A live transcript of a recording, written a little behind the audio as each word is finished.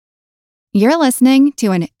You're listening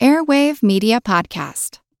to an Airwave Media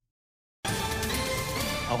Podcast.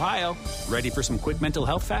 Ohio, ready for some quick mental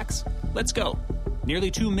health facts? Let's go. Nearly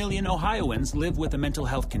 2 million Ohioans live with a mental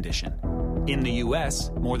health condition. In the U.S.,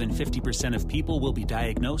 more than 50% of people will be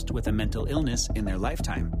diagnosed with a mental illness in their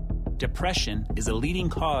lifetime. Depression is a leading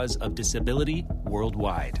cause of disability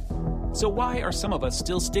worldwide. So why are some of us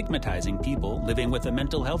still stigmatizing people living with a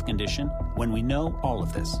mental health condition when we know all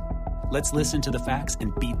of this? Let's listen to the facts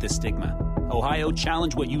and beat the stigma. Ohio,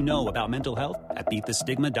 challenge what you know about mental health at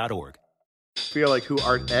beatthestigma.org. Feel like who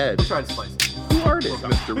art Ed? Try to spice it. Who art it?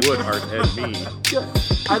 Mr. Wood art Ed me. Yeah.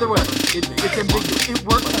 Either way, it's ambiguous. It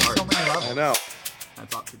works on so many levels. I know.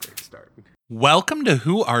 That's off to a great start. Welcome to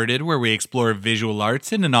Who Arted, where we explore visual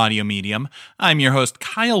arts in an audio medium. I'm your host,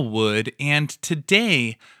 Kyle Wood, and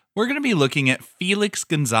today we're going to be looking at Felix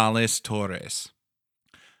Gonzalez Torres.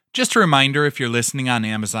 Just a reminder, if you're listening on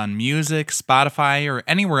Amazon Music, Spotify, or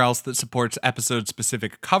anywhere else that supports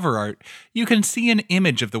episode-specific cover art, you can see an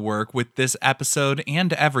image of the work with this episode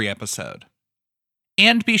and every episode.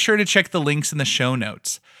 And be sure to check the links in the show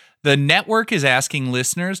notes. The network is asking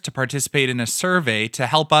listeners to participate in a survey to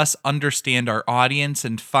help us understand our audience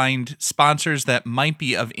and find sponsors that might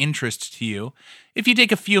be of interest to you. If you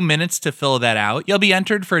take a few minutes to fill that out, you'll be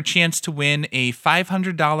entered for a chance to win a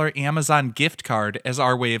 $500 Amazon gift card as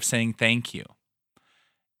our way of saying thank you.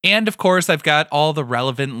 And of course, I've got all the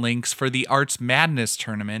relevant links for the Arts Madness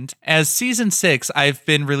tournament. As Season 6, I've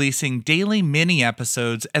been releasing daily mini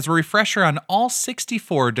episodes as a refresher on all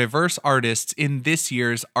 64 diverse artists in this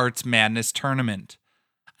year's Arts Madness tournament.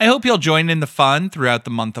 I hope you'll join in the fun throughout the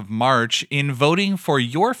month of March in voting for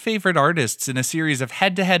your favorite artists in a series of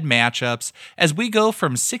head-to-head matchups as we go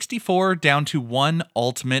from 64 down to one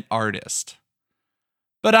ultimate artist.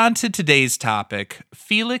 But on to today's topic,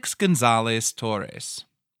 Felix Gonzalez Torres.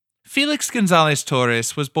 Felix Gonzalez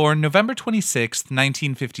Torres was born November 26,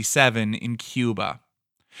 1957, in Cuba.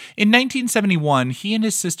 In 1971, he and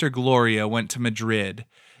his sister Gloria went to Madrid.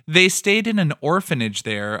 They stayed in an orphanage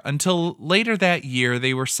there until later that year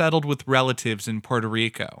they were settled with relatives in Puerto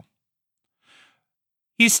Rico.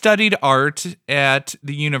 He studied art at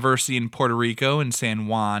the university in Puerto Rico in San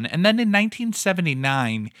Juan, and then in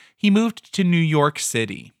 1979, he moved to New York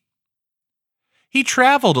City. He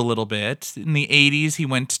traveled a little bit. In the 80s, he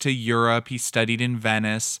went to Europe. He studied in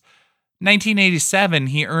Venice. 1987,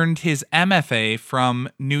 he earned his MFA from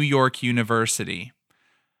New York University.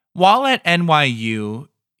 While at NYU,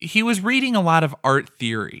 he was reading a lot of art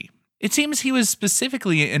theory. It seems he was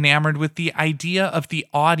specifically enamored with the idea of the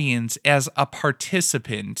audience as a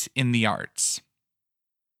participant in the arts.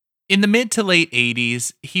 In the mid to late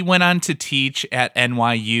 80s, he went on to teach at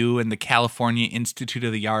NYU and the California Institute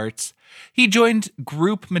of the Arts. He joined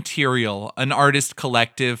Group Material, an artist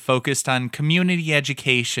collective focused on community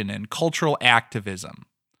education and cultural activism.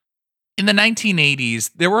 In the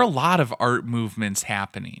 1980s, there were a lot of art movements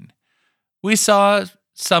happening. We saw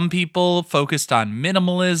some people focused on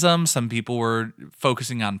minimalism, some people were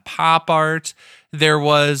focusing on pop art. There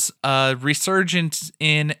was a resurgence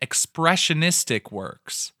in expressionistic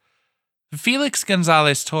works. Felix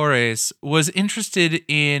Gonzalez Torres was interested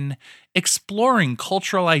in exploring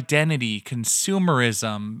cultural identity,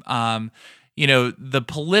 consumerism, the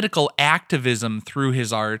political activism through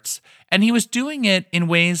his arts, and he was doing it in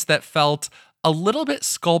ways that felt a little bit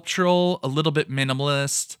sculptural, a little bit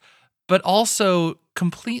minimalist, but also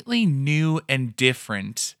completely new and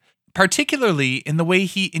different, particularly in the way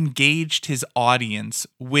he engaged his audience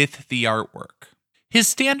with the artwork. His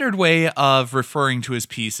standard way of referring to his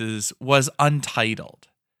pieces was untitled.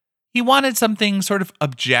 He wanted something sort of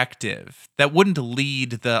objective that wouldn't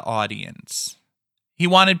lead the audience. He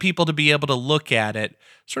wanted people to be able to look at it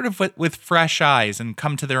sort of with fresh eyes and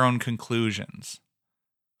come to their own conclusions.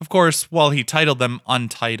 Of course, while he titled them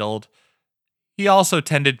untitled, he also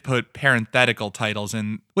tended to put parenthetical titles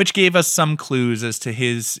in, which gave us some clues as to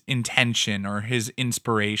his intention or his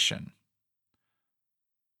inspiration.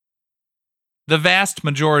 The vast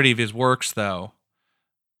majority of his works, though,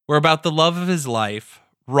 were about the love of his life,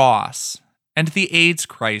 Ross, and the AIDS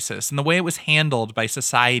crisis and the way it was handled by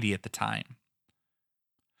society at the time.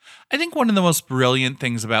 I think one of the most brilliant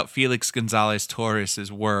things about Felix Gonzalez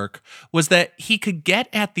Torres' work was that he could get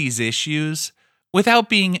at these issues without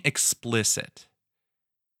being explicit.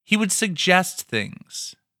 He would suggest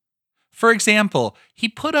things. For example, he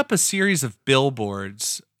put up a series of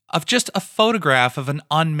billboards of just a photograph of an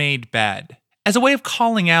unmade bed, as a way of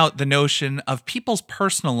calling out the notion of people's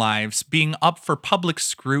personal lives being up for public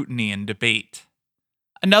scrutiny and debate.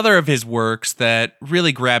 Another of his works that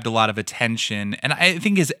really grabbed a lot of attention, and I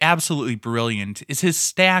think is absolutely brilliant, is his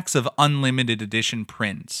stacks of unlimited edition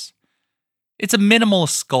prints. It's a minimal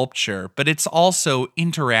sculpture, but it's also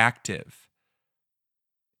interactive.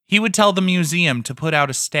 He would tell the museum to put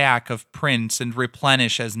out a stack of prints and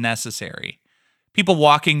replenish as necessary. People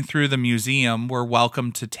walking through the museum were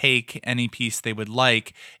welcome to take any piece they would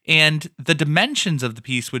like, and the dimensions of the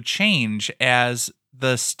piece would change as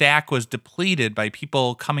the stack was depleted by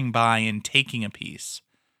people coming by and taking a piece.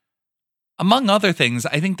 Among other things,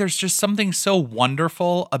 I think there's just something so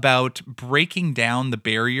wonderful about breaking down the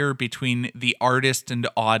barrier between the artist and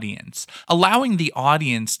audience, allowing the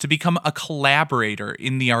audience to become a collaborator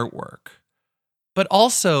in the artwork. But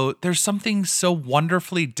also, there's something so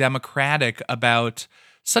wonderfully democratic about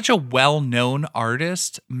such a well-known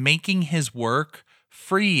artist making his work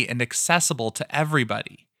free and accessible to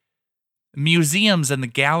everybody. Museums and the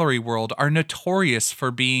gallery world are notorious for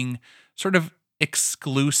being sort of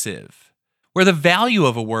exclusive, where the value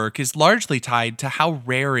of a work is largely tied to how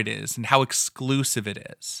rare it is and how exclusive it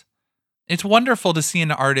is. It's wonderful to see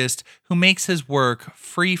an artist who makes his work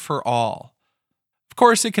free for all. Of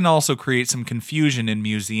course, it can also create some confusion in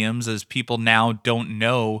museums as people now don't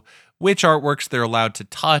know which artworks they're allowed to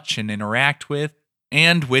touch and interact with,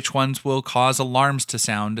 and which ones will cause alarms to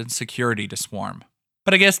sound and security to swarm.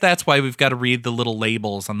 But I guess that's why we've got to read the little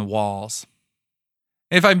labels on the walls.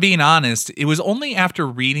 If I'm being honest, it was only after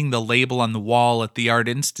reading the label on the wall at the Art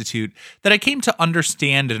Institute that I came to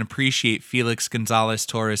understand and appreciate Felix González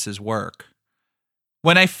Torres' work.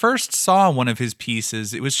 When I first saw one of his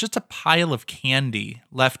pieces, it was just a pile of candy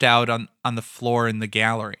left out on the floor in the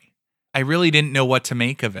gallery. I really didn't know what to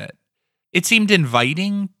make of it. It seemed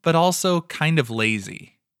inviting, but also kind of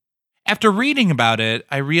lazy. After reading about it,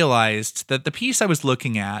 I realized that the piece I was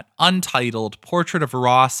looking at, untitled Portrait of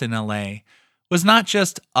Ross in LA, was not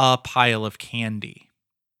just a pile of candy.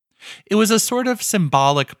 It was a sort of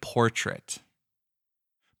symbolic portrait.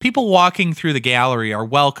 People walking through the gallery are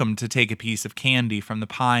welcome to take a piece of candy from the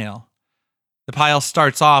pile. The pile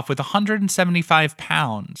starts off with 175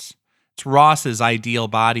 pounds. It's Ross's ideal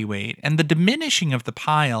body weight, and the diminishing of the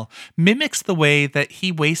pile mimics the way that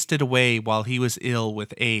he wasted away while he was ill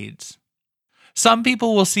with AIDS. Some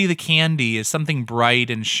people will see the candy as something bright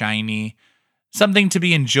and shiny, something to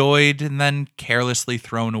be enjoyed and then carelessly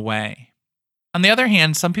thrown away. On the other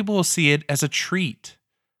hand, some people will see it as a treat,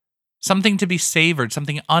 something to be savored,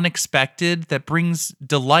 something unexpected that brings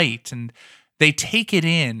delight, and they take it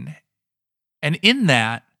in. And in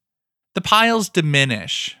that, the piles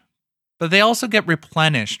diminish, but they also get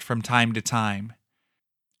replenished from time to time.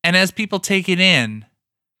 And as people take it in,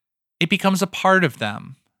 it becomes a part of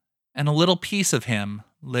them, and a little piece of him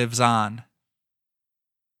lives on.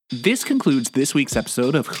 This concludes this week's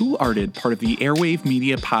episode of Who Arted, part of the Airwave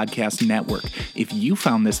Media Podcast Network. If you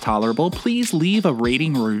found this tolerable, please leave a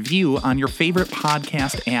rating or review on your favorite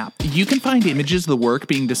podcast app. You can find images of the work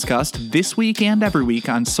being discussed this week and every week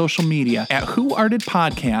on social media at Who Arted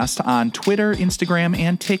Podcast on Twitter, Instagram,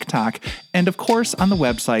 and TikTok, and of course on the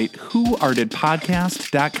website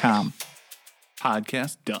whoartedpodcast.com.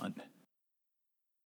 Podcast done.